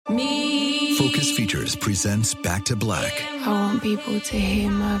Me. Focus Features presents Back to Black. I want people to hear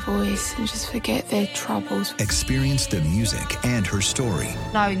my voice and just forget their troubles. Experience the music and her story.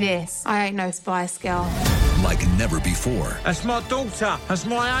 Know this. I ain't no Spice Girl. Like never before. That's my daughter. That's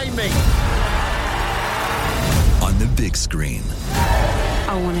my Amy. On the big screen.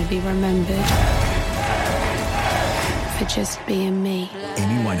 I want to be remembered for just being me.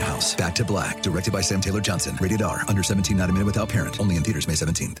 Amy Winehouse, Back to Black. Directed by Sam Taylor Johnson. Rated R. Under 17, not a minute without parent. Only in theaters May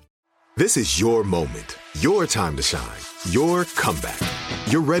 17th. This is your moment, your time to shine, your comeback.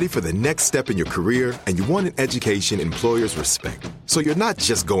 You're ready for the next step in your career, and you want an education employers respect. So you're not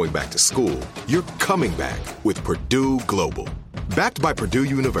just going back to school, you're coming back with Purdue Global. Backed by Purdue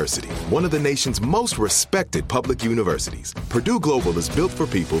University, one of the nation's most respected public universities, Purdue Global is built for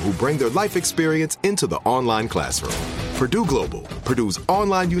people who bring their life experience into the online classroom. Purdue Global, Purdue's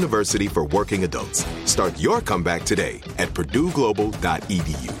online university for working adults. Start your comeback today at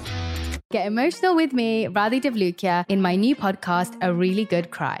purdueglobal.edu. Get emotional with me, Radhi Devlukia, in my new podcast, A Really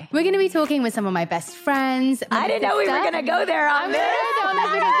Good Cry. We're going to be talking with some of my best friends. I didn't know we were going to go there on this.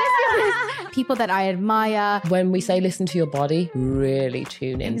 People that I admire. When we say listen to your body, really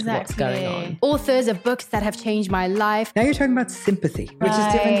tune into what's going on. Authors of books that have changed my life. Now you're talking about sympathy, which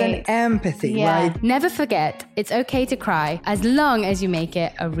is different than empathy, right? Never forget, it's okay to cry as long as you make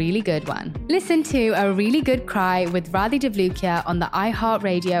it a really good one. Listen to A Really Good Cry with Radhi Devlukia on the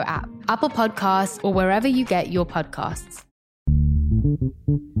iHeartRadio app, Apple Podcasts, or wherever you get your podcasts.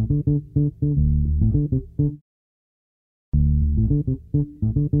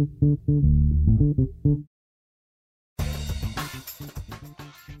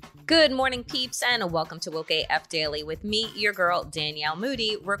 Good morning, peeps, and welcome to Woke AF Daily with me, your girl, Danielle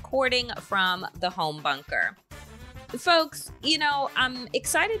Moody, recording from the home bunker. Folks, I'm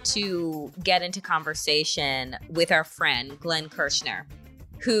excited to get into conversation with our friend, Glenn Kirshner,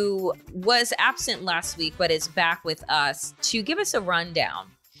 who was absent last week but is back with us to give us a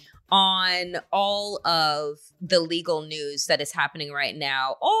rundown on all of the legal news that is happening right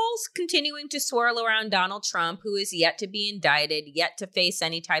now, all continuing to swirl around Donald Trump, who is yet to be indicted, yet to face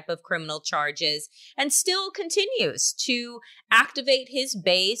any type of criminal charges, and still continues to activate his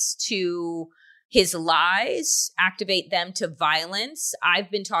base to his lies, activate them to violence. I've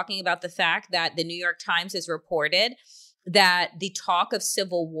been talking about the fact that the New York Times has reported that the talk of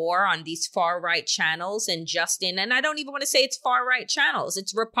civil war on these far right channels and I don't even want to say it's far right channels,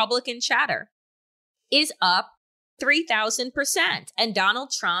 it's Republican chatter, is up 3,000%. And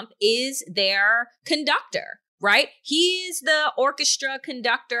Donald Trump is their conductor, right? He is the orchestra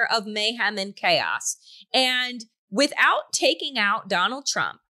conductor of mayhem and chaos. And without taking out Donald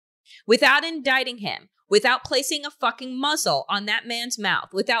Trump, without indicting him, without placing a fucking muzzle on that man's mouth,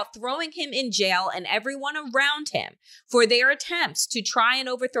 without throwing him in jail and everyone around him for their attempts to try and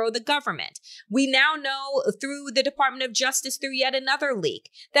overthrow the government. We now know through the Department of Justice, through yet another leak,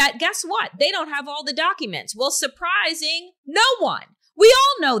 that guess what? They don't have all the documents. Well, surprising no one. We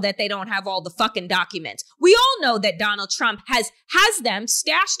all know that they don't have all the fucking documents. We all know that Donald Trump has them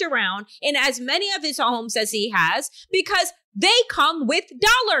stashed around in as many of his homes as he has because they come with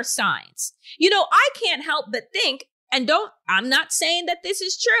dollar signs. I can't help but think, I'm not saying that this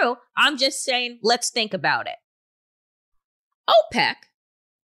is true. I'm just saying, let's think about it. OPEC,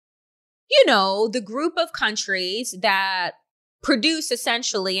 the group of countries that produce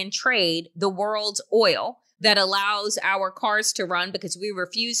essentially and trade the world's oil that allows our cars to run because we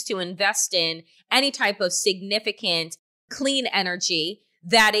refuse to invest in any type of significant clean energy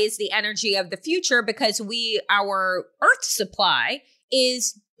that is the energy of the future because our earth supply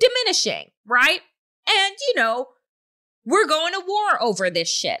is diminishing, right? And, we're going to war over this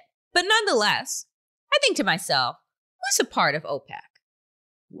shit. But nonetheless, I think to myself, who's a part of OPEC?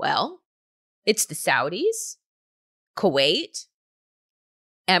 Well, it's the Saudis, Kuwait,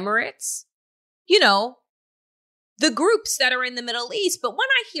 Emirates, the groups that are in the Middle East. But when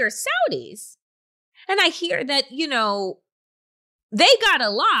I hear Saudis and I hear that, they got a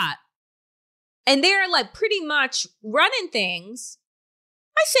lot and they're like pretty much running things,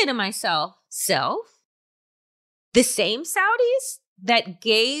 I say to myself, the same Saudis that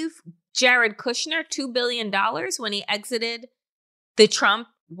gave Jared Kushner $2 billion when he exited the Trump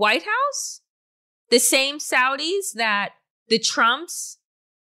White House, the same Saudis that the Trumps,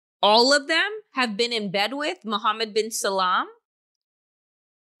 all of them have been in bed with Mohammed bin Salman.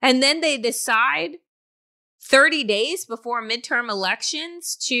 And then they decide 30 days before midterm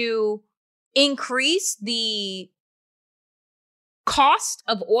elections to increase the cost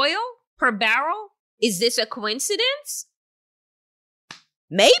of oil per barrel. Is this a coincidence?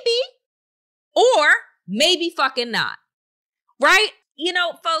 Maybe. Or maybe fucking not. Right?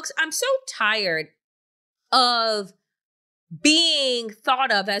 folks, I'm so tired of being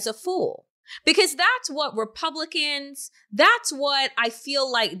thought of as a fool. Because that's what Republicans, that's what I feel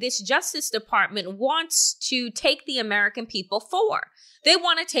like this Justice Department wants to take the American people for. They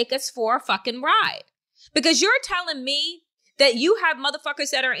want to take us for a fucking ride. Because you're telling me that you have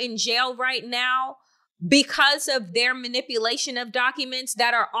motherfuckers that are in jail right now because of their manipulation of documents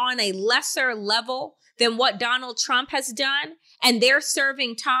that are on a lesser level than what Donald Trump has done, and they're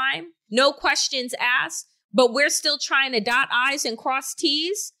serving time, no questions asked, but we're still trying to dot I's and cross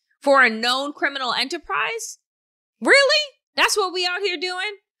T's for a known criminal enterprise? Really? That's what we out here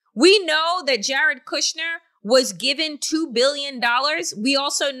doing? We know that Jared Kushner was given $2 billion. We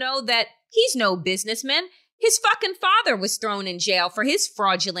also know that he's no businessman. His fucking father was thrown in jail for his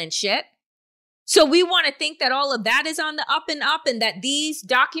fraudulent shit. So we want to think that all of that is on the up and up and that these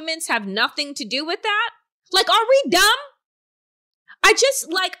documents have nothing to do with that? Like, are we dumb?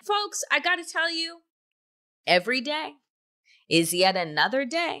 Folks, I got to tell you, every day is yet another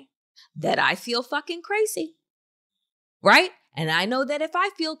day that I feel fucking crazy, right? And I know that if I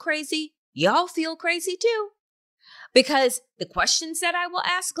feel crazy, y'all feel crazy too. Because the questions that I will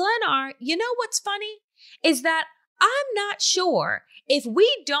ask Glenn are, what's funny is that I'm not sure if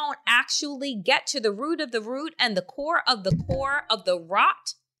we don't actually get to the root of the root and the core of the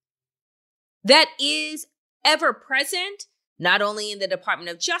rot that is ever present, not only in the Department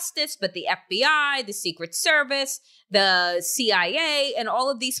of Justice, but the FBI, the Secret Service, the CIA, and all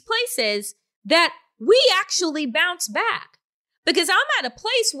of these places, that we actually bounce back. Because I'm at a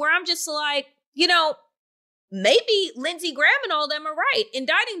place where I'm just like, maybe Lindsey Graham and all them are right.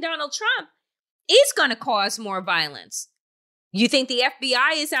 Indicting Donald Trump is going to cause more violence. You think the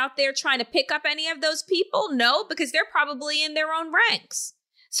FBI is out there trying to pick up any of those people? No, because they're probably in their own ranks.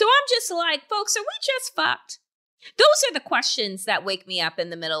 So I'm just like, folks, are we just fucked? Those are the questions that wake me up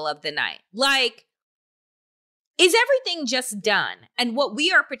in the middle of the night. Like, is everything just done? And what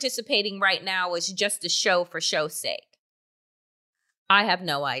we are participating right now is just a show for show's sake. I have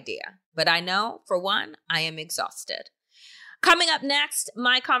no idea. But I know, for one, I am exhausted. Coming up next,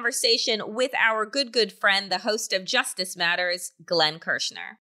 my conversation with our good friend, the host of Justice Matters, Glenn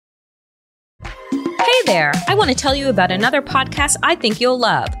Kirschner. Hey there, I want to tell you about another podcast I think you'll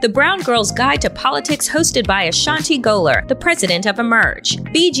love. The Brown Girls Guide to Politics, hosted by Ashanti Goler, the president of Emerge.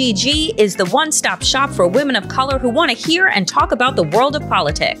 BGG is the one-stop shop for women of color who want to hear and talk about the world of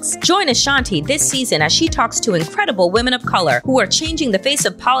politics. Join Ashanti this season as she talks to incredible women of color who are changing the face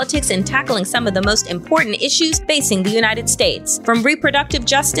of politics and tackling some of the most important issues facing the United States, from reproductive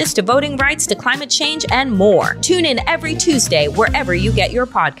justice to voting rights to climate change and more. Tune in every Tuesday wherever you get your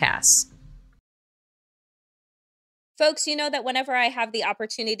podcasts. Folks, you know that whenever I have the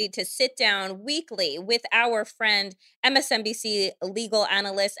opportunity to sit down weekly with our friend, MSNBC legal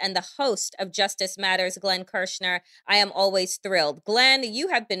analyst and the host of Justice Matters, Glenn Kirschner, I am always thrilled. Glenn, you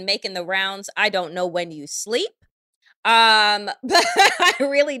have been making the rounds. I don't know when you sleep, but I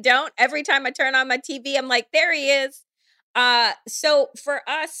really don't. Every time I turn on my TV, I'm like, there he is. So for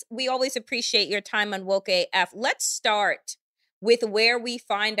us, we always appreciate your time on Woke AF. Let's start with where we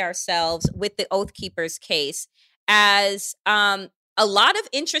find ourselves with the Oath Keepers case, as a lot of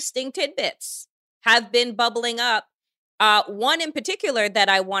interesting tidbits have been bubbling up. One in particular that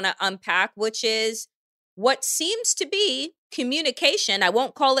I want to unpack, which is what seems to be communication. I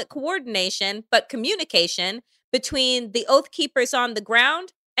won't call it coordination, but communication between the Oath Keepers on the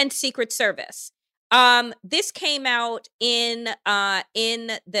ground and Secret Service. This came out in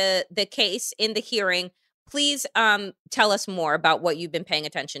the case, in the hearing. Please tell us more about what you've been paying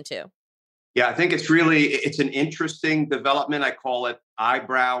attention to. Yeah, I think it's an interesting development. I call it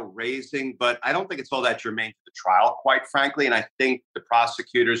eyebrow raising, but I don't think it's all that germane to the trial, quite frankly. And I think the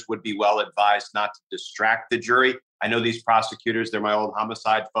prosecutors would be well advised not to distract the jury. I know these prosecutors, they're my old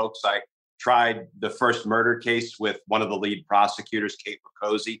homicide folks. I tried the first murder case with one of the lead prosecutors, Kate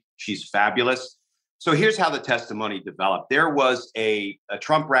Riccozzi. She's fabulous. So here's how the testimony developed. There was a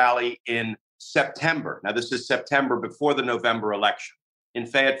Trump rally in September. Now, this is September before the November election, in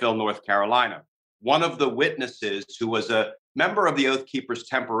Fayetteville, North Carolina. One of the witnesses, who was a member of the Oath Keepers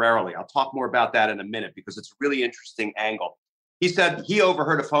temporarily, I'll talk more about that in a minute because it's a really interesting angle. He said he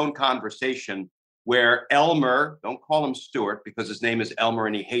overheard a phone conversation where Elmer, don't call him Stewart because his name is Elmer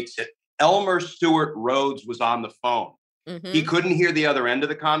and he hates it, Elmer Stewart Rhodes was on the phone. Mm-hmm. He couldn't hear the other end of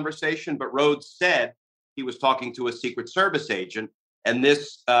the conversation, but Rhodes said he was talking to a Secret Service agent. And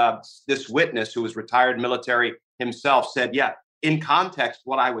this witness, who was retired military himself, said, yeah, in context,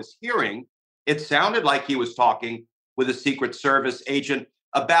 what I was hearing, it sounded like he was talking with a Secret Service agent.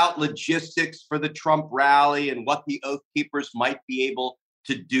 about logistics for the Trump rally and what the Oath Keepers might be able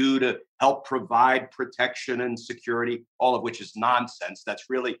to do to help provide protection and security, all of which is nonsense. That's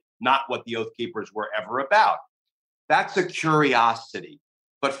really not what the Oath Keepers were ever about. That's a curiosity.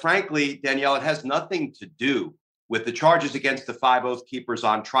 But frankly, Danielle, it has nothing to do with the charges against the 5 Oath Keepers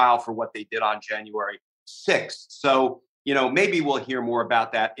on trial for what they did on January 6th. So, maybe we'll hear more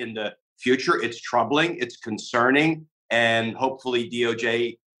about that in the future. It's troubling, it's concerning, and hopefully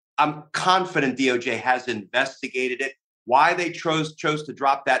DOJ, I'm confident DOJ has investigated it. Why they chose to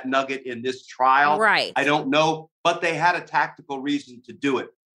drop that nugget in this trial, right? I don't know, but they had a tactical reason to do it.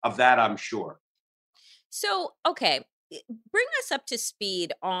 Of that, I'm sure. So, okay, bring us up to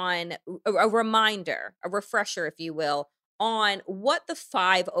speed on a reminder, a refresher, if you will, on what the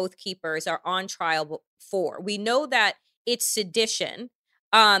 5 Oath Keepers are on trial for. We know that it's sedition.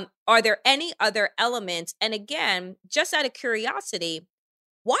 Are there any other elements? And again, just out of curiosity,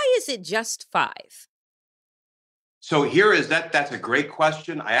 why is it just 5? So that's a great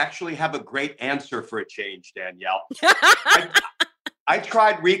question. I actually have a great answer for a change, Danielle. I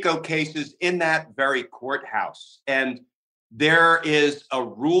tried RICO cases in that very courthouse, and there is a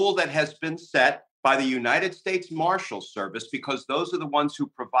rule that has been set by the United States Marshal Service, because those are the ones who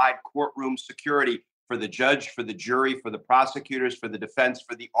provide courtroom security for the judge, for the jury, for the prosecutors, for the defense,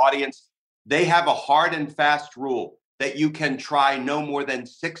 for the audience. They have a hard and fast rule that you can try no more than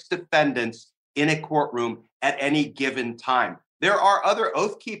 6 defendants in a courtroom at any given time. There are other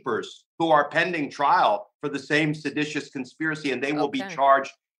Oath Keepers who are pending trial for the same seditious conspiracy, and they will be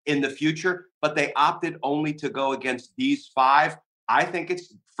charged in the future, but they opted only to go against these 5. I think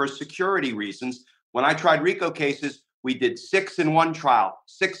it's for security reasons. When I tried RICO cases, we did 6 in one trial,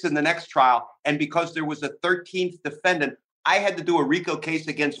 6 in the next trial, and because there was a 13th defendant, I had to do a RICO case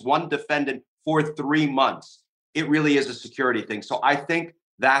against one defendant for 3 months. It really is a security thing. So I think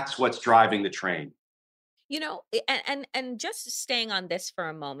that's what's driving the train. And just staying on this for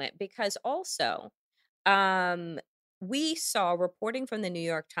a moment, because also we saw reporting from the New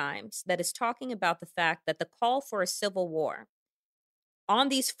York Times that is talking about the fact that the call for a civil war on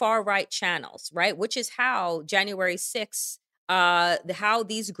these far right channels, right, which is how January 6th, how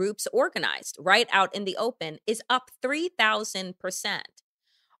these groups organized right out in the open, is up 3,000%.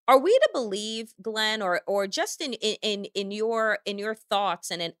 Are we to believe, Glenn, or just in your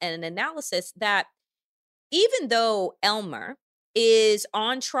thoughts and an analysis, that even though Elmer is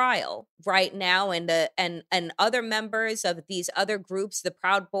on trial right now, and other members of these other groups, the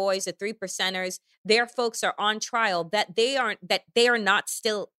Proud Boys, the 3%ers, their folks are on trial, that they are not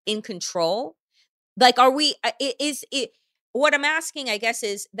still in control? Like, are we? Is it? What I'm asking, I guess,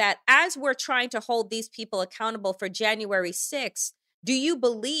 is that as we're trying to hold these people accountable for January 6th, do you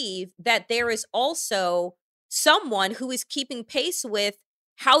believe that there is also someone who is keeping pace with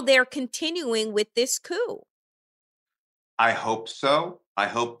how they're continuing with this coup? I hope so. I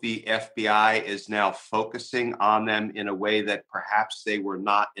hope the FBI is now focusing on them in a way that perhaps they were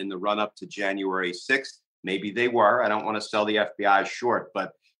not in the run-up to January 6th. Maybe they were. I don't want to sell the FBI short,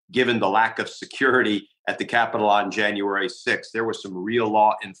 but given the lack of security at the Capitol on January 6th, there were some real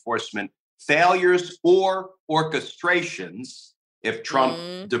law enforcement failures or orchestrations. If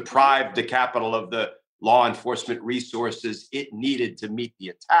Trump deprived the Capitol of the law enforcement resources it needed to meet the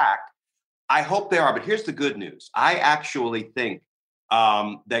attack, I hope they are. But here's the good news. I actually think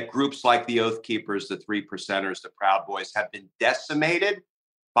that groups like the Oath Keepers, the 3%ers, the Proud Boys have been decimated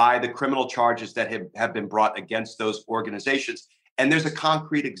by the criminal charges that have been brought against those organizations. And there's a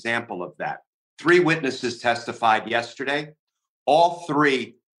concrete example of that. 3 witnesses testified yesterday. All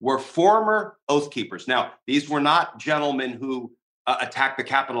 3 were former Oath Keepers. Now, these were not gentlemen who attacked the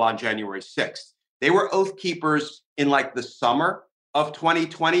Capitol on January 6th. They were Oath Keepers in like the summer of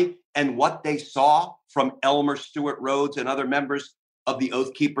 2020. And what they saw from Elmer Stewart Rhodes and other members of the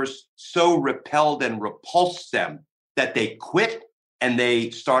Oath Keepers so repelled and repulsed them that they quit and they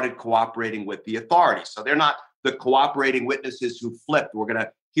started cooperating with the authorities. So they're not the cooperating witnesses who flipped. We're going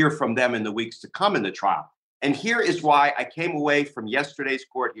to hear from them in the weeks to come in the trial. And here is why I came away from yesterday's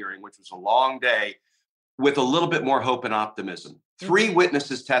court hearing, which was a long day, with a little bit more hope and optimism. 3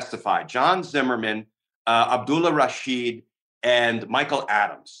 witnesses testified: John Zimmerman, Abdullah Rashid, and Michael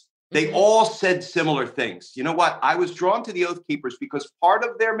Adams. They all said similar things. You know what? I was drawn to the Oath Keepers because part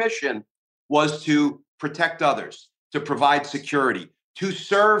of their mission was to protect others, to provide security, to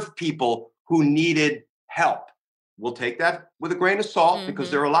serve people who needed help. We'll take that with a grain of salt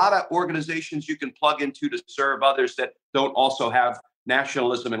because there are a lot of organizations you can plug into to serve others that don't also have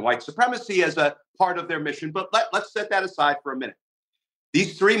nationalism and white supremacy as a part of their mission. But let's set that aside for a minute.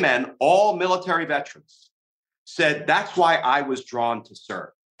 These 3 men, all military veterans, said, that's why I was drawn to serve.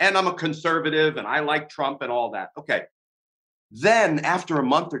 And I'm a conservative and I like Trump and all that. Okay. Then after a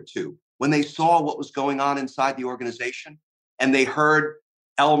month or two, when they saw what was going on inside the organization and they heard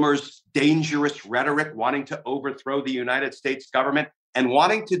Elmer's dangerous rhetoric, wanting to overthrow the United States government and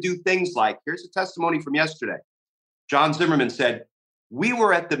wanting to do things like, here's a testimony from yesterday. John Zimmerman said, we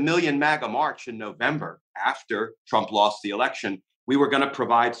were at the Million MAGA March in November after Trump lost the election. We were going to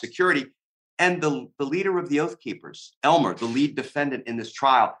provide security. And the leader of the Oath Keepers, Elmer, the lead defendant in this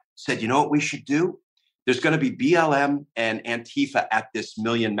trial, said, you know what we should do? There's going to be BLM and Antifa at this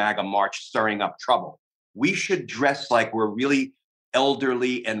Million MAGA March stirring up trouble. We should dress like we're really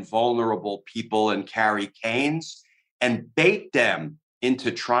elderly and vulnerable people and carry canes and bait them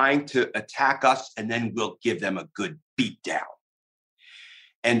into trying to attack us, and then we'll give them a good beatdown.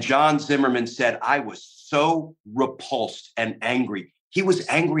 And John Zimmerman said, I was so repulsed and angry. He was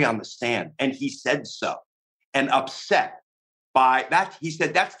angry on the stand, and he said so, and upset by that. He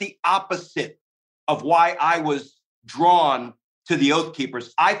said, that's the opposite of why I was drawn to the Oath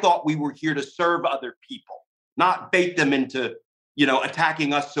Keepers. I thought we were here to serve other people, not bait them into,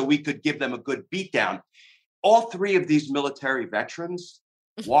 attacking us so we could give them a good beatdown. All three of these military veterans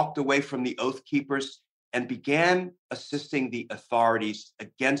walked away from the Oath Keepers and began assisting the authorities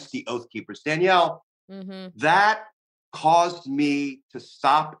against the Oath Keepers. Danielle, that caused me to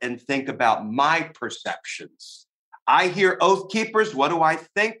stop and think about my perceptions. I hear Oath Keepers. What do I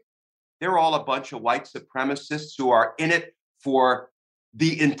think? They're all a bunch of white supremacists who are in it for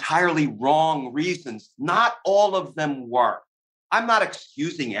the entirely wrong reasons. Not all of them were. I'm not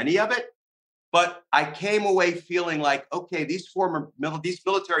excusing any of it, but I came away feeling like, okay, these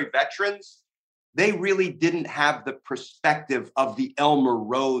military veterans, they really didn't have the perspective of the Elmer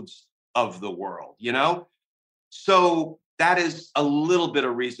Rhodes of the world, So that is a little bit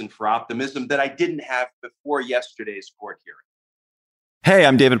of reason for optimism that I didn't have before yesterday's court hearing. Hey,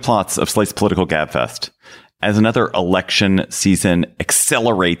 I'm David Plotz of Slate's Political Gabfest. As another election season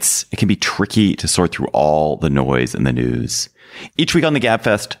accelerates, it can be tricky to sort through all the noise in the news. Each week on the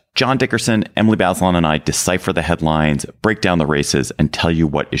Gabfest, John Dickerson, Emily Bazelon, and I decipher the headlines, break down the races, and tell you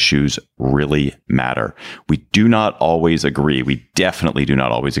what issues really matter. We do not always agree. We definitely do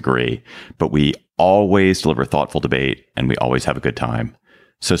not always agree, but we always deliver thoughtful debate, and we always have a good time.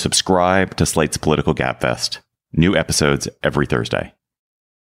 So subscribe to Slate's Political Gabfest. New episodes every Thursday.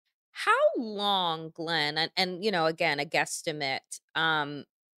 How long, Glenn, and again, a guesstimate,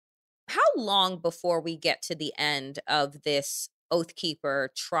 how long before we get to the end of this Oathkeeper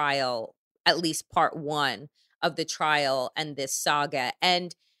trial, at least part one of the trial and this saga?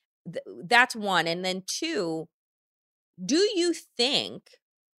 And that's one. And then two, do you think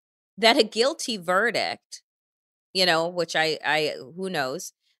that a guilty verdict, which I who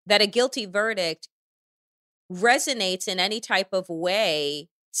knows, that a guilty verdict resonates in any type of way,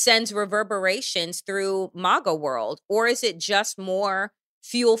 sends reverberations through MAGA world? Or is it just more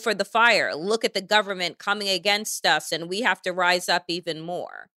fuel for the fire? Look at the government coming against us and we have to rise up even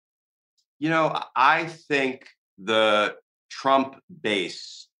more. I think the Trump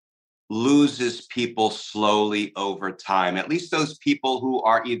base loses people slowly over time, at least those people who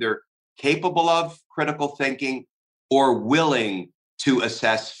are either capable of critical thinking or willing to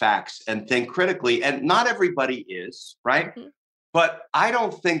assess facts and think critically. And not everybody is, right? Mm-hmm. But I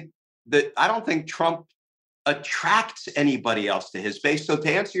don't think Trump attracts anybody else to his base. So to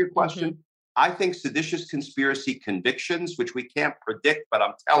answer your question, I think seditious conspiracy convictions, which we can't predict, but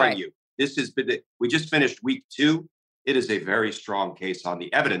I'm telling you, we just finished week 2. It is a very strong case on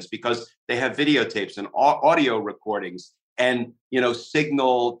the evidence because they have videotapes and audio recordings and,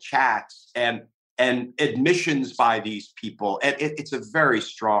 signal chats and admissions by these people. And it's a very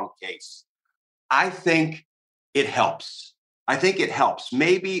strong case. I think it helps.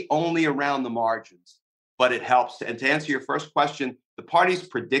 Maybe only around the margins, but it helps. And to answer your first question, the parties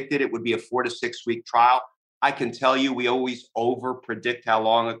predicted it would be a 4 to 6 week trial. I can tell you, we always over predict how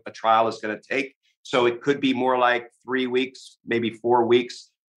long a trial is going to take. So it could be more like 3 weeks, maybe 4 weeks.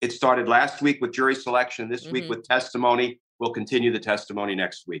 It started last week with jury selection, this week with testimony. We'll continue the testimony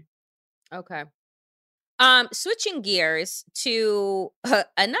next week. Okay. Switching gears to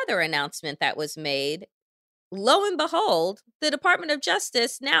another announcement that was made. Lo and behold, the Department of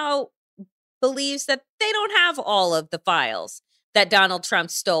Justice now believes that they don't have all of the files that Donald Trump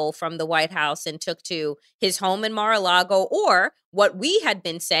stole from the White House and took to his home in Mar-a-Lago, or what I had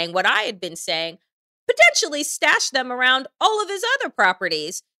been saying, potentially stashed them around all of his other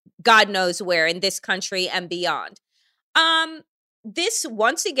properties, God knows where in this country and beyond. This,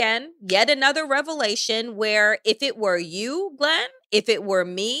 once again, yet another revelation where if it were you, Glenn, if it were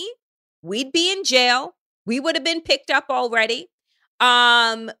me, we'd be in jail. We would have been picked up already.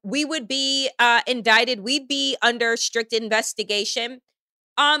 We would be indicted. We'd be under strict investigation.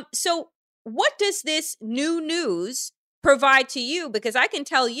 So what does this new news provide to you? Because I can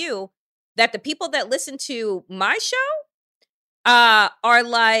tell you that the people that listen to my show are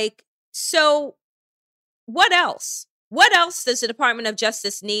like, so what else? What else does the Department of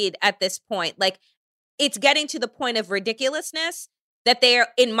Justice need at this point? Like, it's getting to the point of ridiculousness that they are,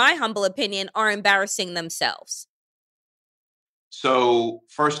 in my humble opinion, are embarrassing themselves. So,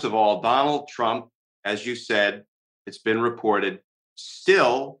 first of all, Donald Trump, as you said, it's been reported,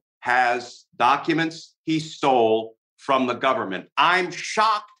 still has documents he stole from the government. I'm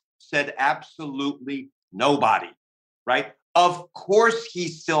shocked, said absolutely nobody, right? Of course he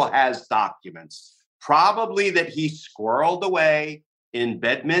still has documents, probably that he squirreled away in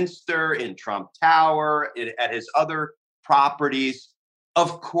Bedminster, in Trump Tower, at his other properties.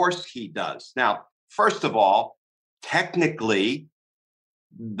 Of course he does. Now, first of all, technically,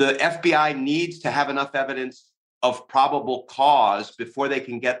 the FBI needs to have enough evidence of probable cause before they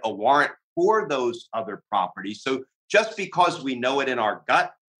can get a warrant for those other properties. So just because we know it in our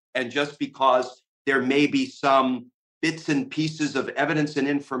gut, and just because there may be some bits and pieces of evidence and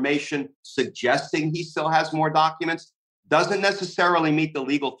information suggesting he still has more documents, doesn't necessarily meet the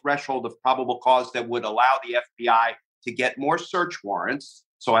legal threshold of probable cause that would allow the FBI to get more search warrants.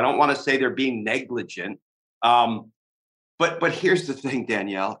 So I don't want to say they're being negligent. But here's the thing,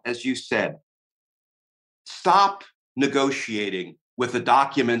 Danielle, as you said, stop negotiating with the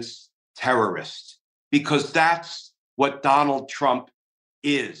documents terrorist, because that's what Donald Trump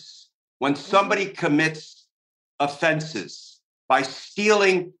is. When somebody commits offenses by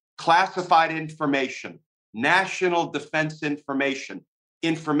stealing classified information, national defense information,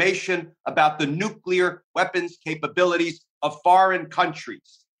 information about the nuclear weapons capabilities of foreign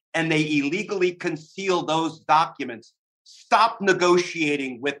countries, and they illegally conceal those documents, stop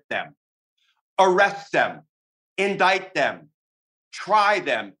negotiating with them, arrest them, indict them, try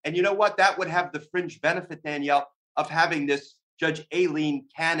them. And you know what? That would have the fringe benefit, Danielle, of having this Judge Aileen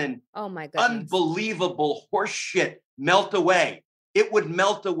Cannon, oh my goodness, unbelievable horseshit melt away. It would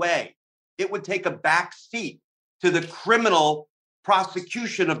melt away. It would take a back seat to the criminal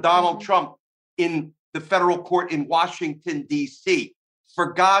prosecution of Donald Trump in the federal court in Washington, D.C.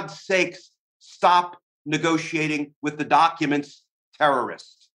 For God's sakes, stop negotiating with the documents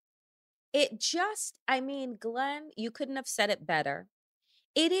terrorists. It just, I mean, Glenn, you couldn't have said it better.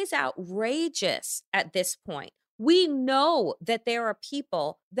 It is outrageous at this point. We know that there are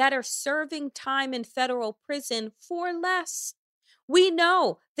people that are serving time in federal prison for less. We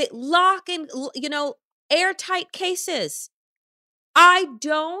know that lock and, airtight cases. I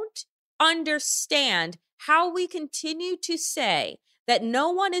don't understand how we continue to say that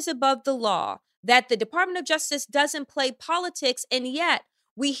no one is above the law, that the Department of Justice doesn't play politics, and yet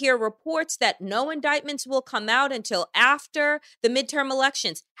we hear reports that no indictments will come out until after the midterm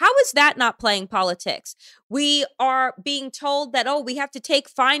elections. How is that not playing politics? We are being told that, we have to take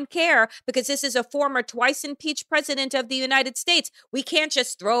fine care because this is a former twice impeached president of the United States. We can't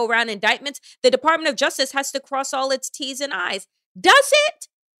just throw around indictments. The Department of Justice has to cross all its T's and I's. Does it?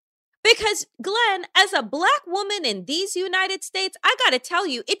 Because, Glenn, as a Black woman in these United States, I got to tell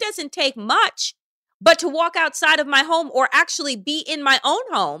you, it doesn't take much but to walk outside of my home, or actually be in my own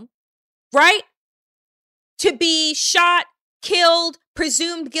home, right? To be shot, killed,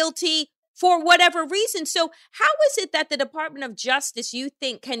 presumed guilty for whatever reason. So how is it that the Department of Justice, you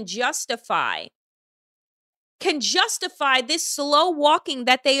think, can justify this slow walking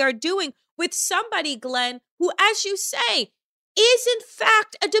that they are doing with somebody, Glenn, who, as you say, is in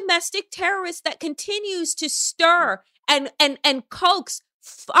fact a domestic terrorist that continues to stir and coax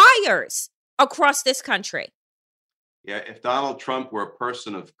fires across this country? Yeah, if Donald Trump were a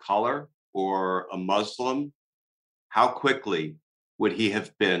person of color or a Muslim, how quickly would he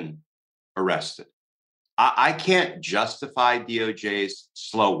have been arrested? I can't justify DOJ's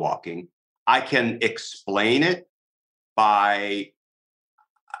slow walking. I can explain it by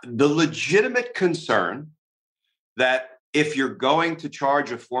the legitimate concern that if you're going to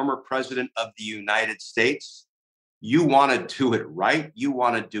charge a former president of the United States, you want to do it right. You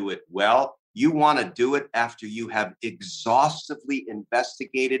want to do it well. You want to do it after you have exhaustively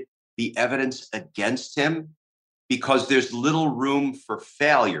investigated the evidence against him, because there's little room for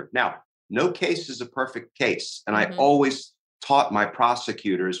failure. Now, no case is a perfect case. And I always taught my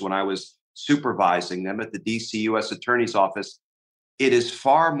prosecutors when I was supervising them at the DC U.S. Attorney's Office, it is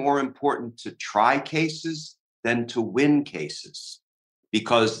far more important to try cases than to win cases,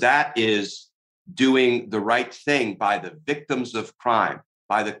 because that is doing the right thing by the victims of crime,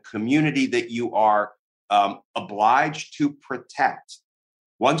 by the community that you are obliged to protect.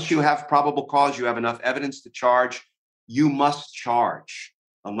 Once you have probable cause, you have enough evidence to charge, you must charge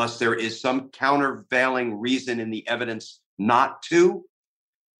unless there is some countervailing reason in the evidence not to.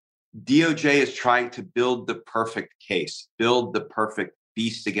 DOJ is trying to build the perfect case, build the perfect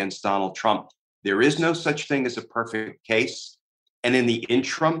beast against Donald Trump. There is no such thing as a perfect case. And in the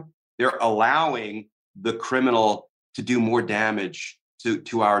interim, they're allowing the criminal to do more damage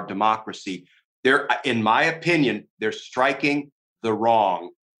to our democracy. They're, in my opinion, they're striking the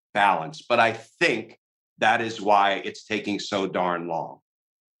wrong balance. But I think that is why it's taking so darn long.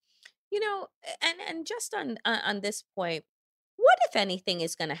 You know, and just on this point, what, if anything,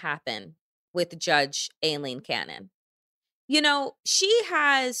 is going to happen with Judge Aileen Cannon? You know, she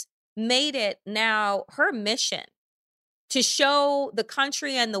has made it now her mission to show the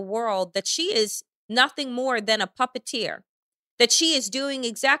country and the world that she is nothing more than a puppeteer, that she is doing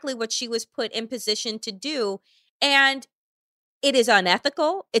exactly what she was put in position to do. And it is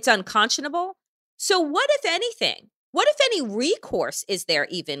unethical. It's unconscionable. So what, if anything, what, if any, recourse is there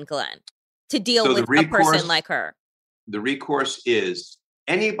even, Glenn, to deal with a person like her? The recourse is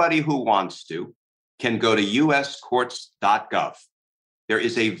anybody who wants to can go to uscourts.gov. There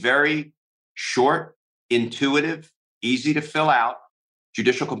is a very short, intuitive, easy to fill out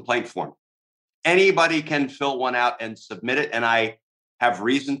judicial complaint form. Anybody can fill one out and submit it. And I have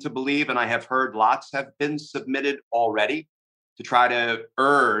reason to believe, and I have heard lots have been submitted already, to try to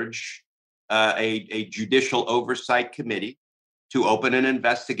urge a judicial oversight committee to open an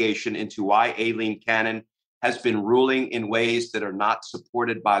investigation into why Aileen Cannon has been ruling in ways that are not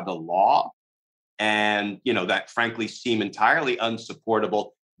supported by the law, and that frankly seem entirely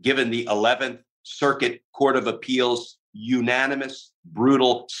unsupportable given the 11th Circuit Court of Appeals unanimous,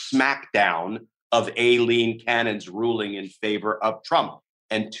 brutal smackdown of Aileen Cannon's ruling in favor of Trump.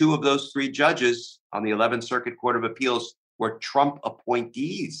 And two of those three judges on the 11th Circuit Court of Appeals were Trump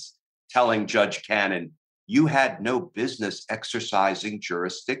appointees, telling Judge Cannon, you had no business exercising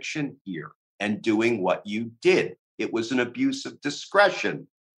jurisdiction here and doing what you did. It was an abuse of discretion.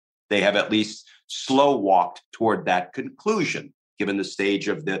 They have at least slow walked toward that conclusion, given the stage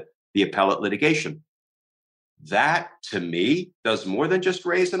of the appellate litigation. That, to me, does more than just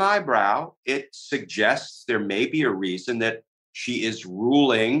raise an eyebrow. It suggests there may be a reason that she is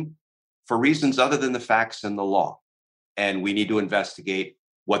ruling for reasons other than the facts and the law. And we need to investigate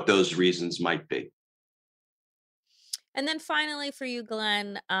what those reasons might be. And then finally for you,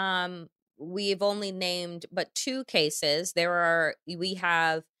 Glenn, we've only named but two cases. We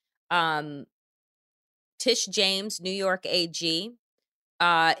have Tish James, New York AG,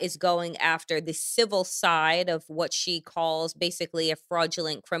 is going after the civil side of what she calls basically a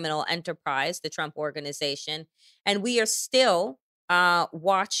fraudulent criminal enterprise, the Trump Organization. And we are still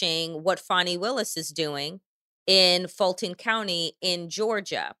watching what Fani Willis is doing in Fulton County in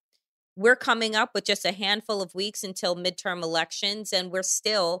Georgia. We're coming up with just a handful of weeks until midterm elections, and we're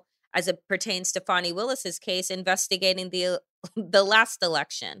still, as it pertains to Fani Willis's case, investigating the last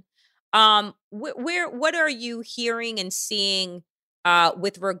election. What are you hearing and seeing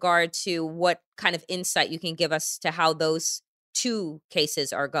with regard to what kind of insight you can give us to how those two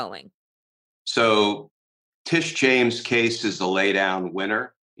cases are going? So Tish James' case is a laydown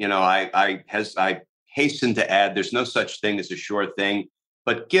winner. I hasten to add, there's no such thing as a sure thing.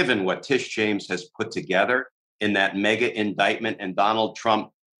 But given what Tish James has put together in that mega indictment, and Donald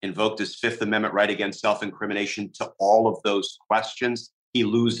Trump invoked his Fifth Amendment right against self-incrimination to all of those questions, he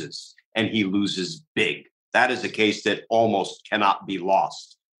loses, and he loses big. That is a case that almost cannot be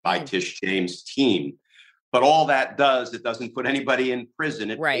lost by Tish James' team. But all that does, it doesn't put anybody in prison.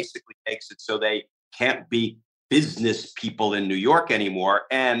 It basically makes it so they can't be business people in New York anymore.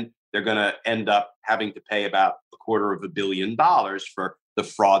 And they're going to end up having to pay about $250 million for the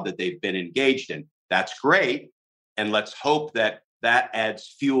fraud that they've been engaged in. That's great. And let's hope that that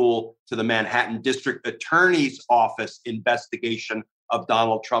adds fuel to the Manhattan District Attorney's Office investigation of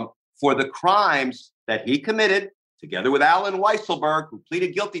Donald Trump for the crimes that he committed, together with Alan Weisselberg, who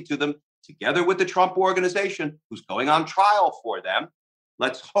pleaded guilty to them, together with the Trump Organization, who's going on trial for them.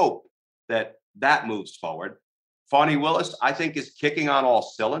 Let's hope that that moves forward. Fani Willis, I think, is kicking on all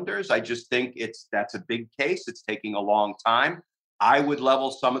cylinders. I just think that's a big case. It's taking a long time. I would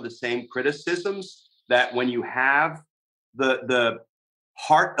level some of the same criticisms that when you have the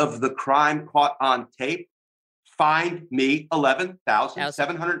heart of the crime caught on tape, find me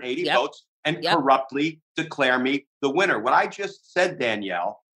 11,780 votes and corruptly declare me the winner. What I just said,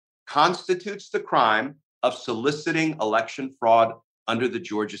 Danielle, constitutes the crime of soliciting election fraud under the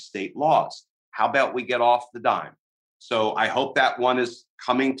Georgia state laws. How about we get off the dime? So I hope that one is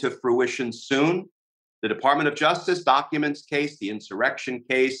coming to fruition soon. The Department of Justice documents case, the insurrection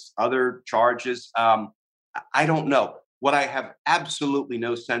case, other charges. I don't know. What I have absolutely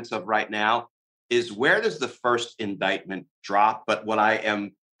no sense of right now is where does the first indictment drop? But what I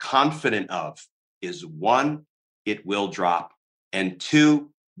am confident of is one, it will drop. And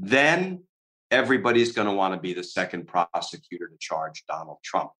two, then everybody's going to want to be the second prosecutor to charge Donald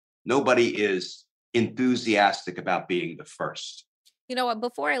Trump. Nobody is enthusiastic about being the first. You know what?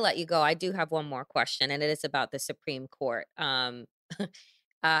 Before I let you go, I do have one more question, and it is about the Supreme Court.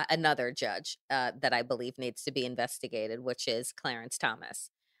 Another judge that I believe needs to be investigated, which is Clarence Thomas.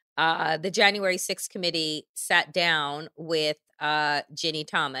 The January 6th committee sat down with Ginny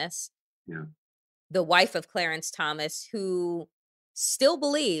Thomas, the wife of Clarence Thomas, who still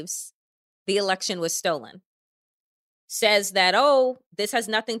believes the election was stolen. Says that, oh, this has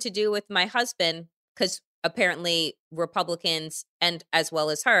nothing to do with my husband, because apparently Republicans, and as well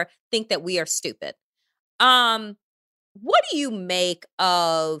as her, think that we are stupid. What do you make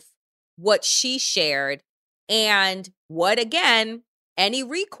of what she shared, and what, again, any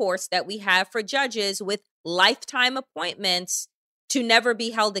recourse that we have for judges with lifetime appointments to never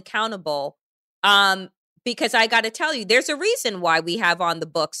be held accountable? Because I got to tell you, there's a reason why we have on the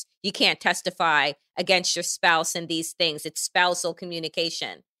books you can't testify against your spouse and these things. It's spousal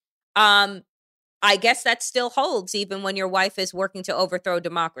communication. I guess that still holds even when your wife is working to overthrow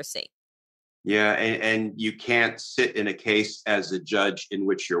democracy. Yeah, and you can't sit in a case as a judge in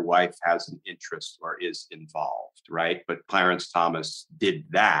which your wife has an interest or is involved, right? But Clarence Thomas did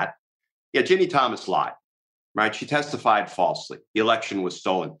that. Yeah, Ginny Thomas lied, right? She testified falsely. The election was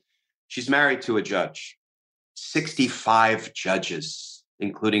stolen. She's married to a judge. 65 judges,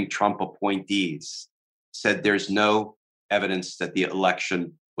 including Trump appointees, said there's no evidence that the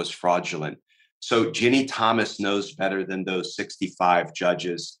election was fraudulent. So Ginny Thomas knows better than those 65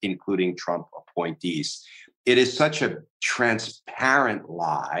 judges, including Trump appointees. It is such a transparent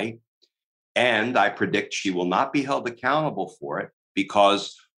lie, and I predict she will not be held accountable for it,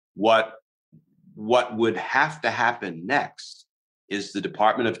 because what would have to happen next is the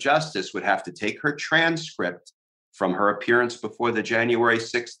Department of Justice would have to take her transcript from her appearance before the January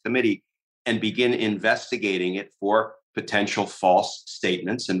 6th committee and begin investigating it for potential false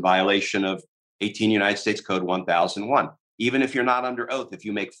statements in violation of 18 United States Code 1001. Even if you're not under oath, if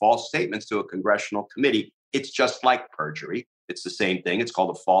you make false statements to a congressional committee, it's just like perjury. It's the same thing. It's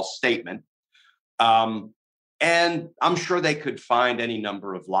called a false statement. And I'm sure they could find any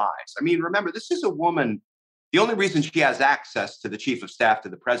number of lies. I mean, remember, this is a woman. The only reason she has access to the chief of staff to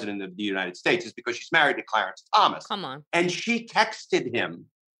the president of the United States is because she's married to Clarence Thomas. Come on. And she texted him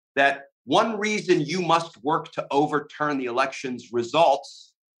that one reason you must work to overturn the election's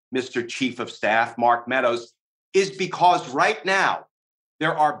results, Mr. Chief of Staff, Mark Meadows, is because right now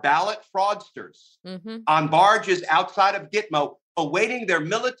there are ballot fraudsters on barges outside of Gitmo awaiting their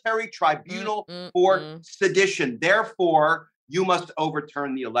military tribunal for sedition. Therefore, you must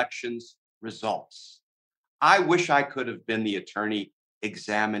overturn the election's results. I wish I could have been the attorney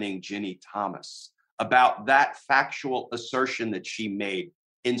examining Ginny Thomas about that factual assertion that she made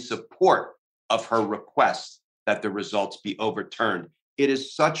in support of her request that the results be overturned. It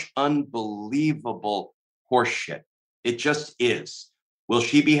is such unbelievable horseshit. It just is. Will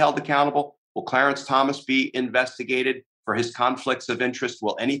she be held accountable? Will Clarence Thomas be investigated for his conflicts of interest?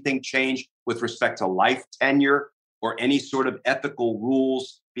 Will anything change with respect to life tenure or any sort of ethical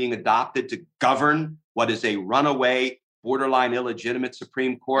rules being adopted to govern what is a runaway, borderline illegitimate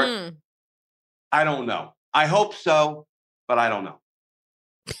Supreme Court? I don't know. I hope so, but I don't know.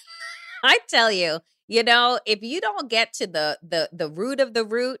 I tell you, you know, if you don't get to the root of the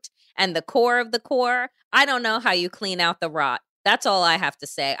root and the core of the core, I don't know how you clean out the rot. That's all I have to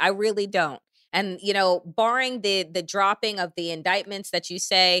say. I really don't. And, you know, barring the dropping of the indictments that you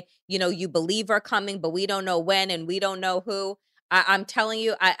say, you know, you believe are coming, but we don't know when and we don't know who. I'm telling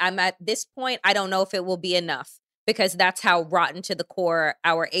you, I'm at this point, I don't know if it will be enough, because that's how rotten to the core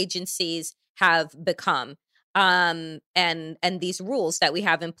our agencies have become. And these rules that we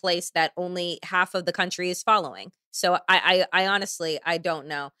have in place that only half of the country is following. So I honestly, I don't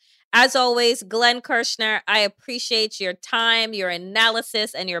know. As always, Glenn Kirshner, I appreciate your time, your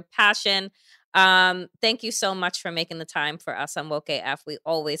analysis, and your passion. Thank you so much for making the time for us on Woke AF. We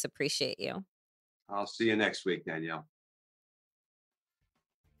always appreciate you. I'll see you next week, Danielle.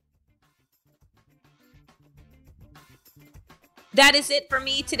 That is it for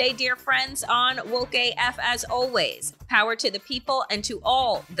me today, dear friends, on Woke AF. As always, power to the people, and to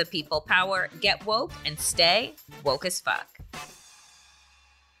all the people power. Get woke and stay woke as fuck.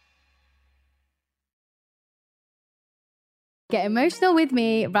 Get emotional with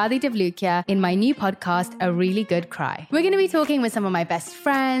me, Radhi Devlukia, in my new podcast, A Really Good Cry. We're going to be talking with some of my best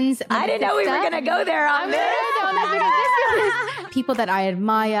friends. I didn't know we were going to go there on this. People that I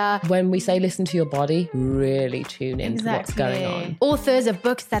admire. When we say listen to your body, really tune into what's going on. Authors of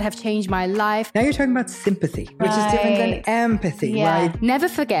books that have changed my life. Now you're talking about sympathy, which is different than empathy, right? Never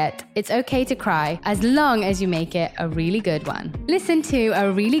forget, it's okay to cry as long as you make it a really good one. Listen to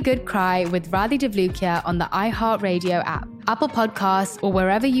A Really Good Cry with Radhi Devlukia on the iHeartRadio app, Apple Podcasts, or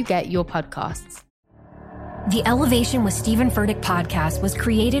wherever you get your podcasts. The Elevation with Stephen Furtick podcast was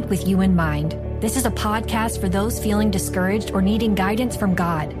created with you in mind. This is a podcast for those feeling discouraged or needing guidance from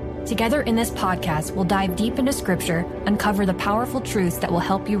God. Together in this podcast, we'll dive deep into scripture, uncover the powerful truths that will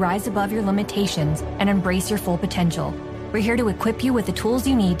help you rise above your limitations and embrace your full potential. We're here to equip you with the tools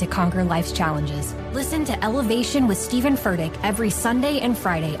you need to conquer life's challenges. Listen to Elevation with Stephen Furtick every Sunday and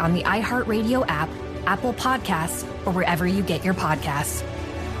Friday on the iHeartRadio app, Apple Podcasts, or wherever you get your podcasts.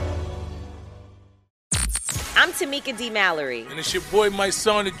 I'm Tamika D. Mallory. And it's your boy, my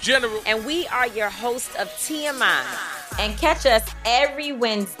son, the General. And we are your hosts of TMI. And catch us every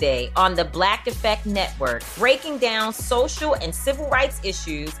Wednesday on the Black Effect Network, breaking down social and civil rights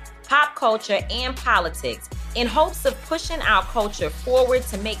issues, pop culture, and politics in hopes of pushing our culture forward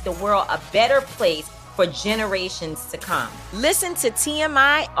to make the world a better place for generations to come. Listen to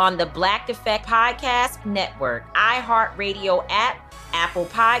TMI on the Black Effect Podcast Network, iHeartRadio app, Apple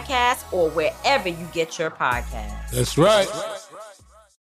Podcasts, or wherever you get your podcasts. That's right.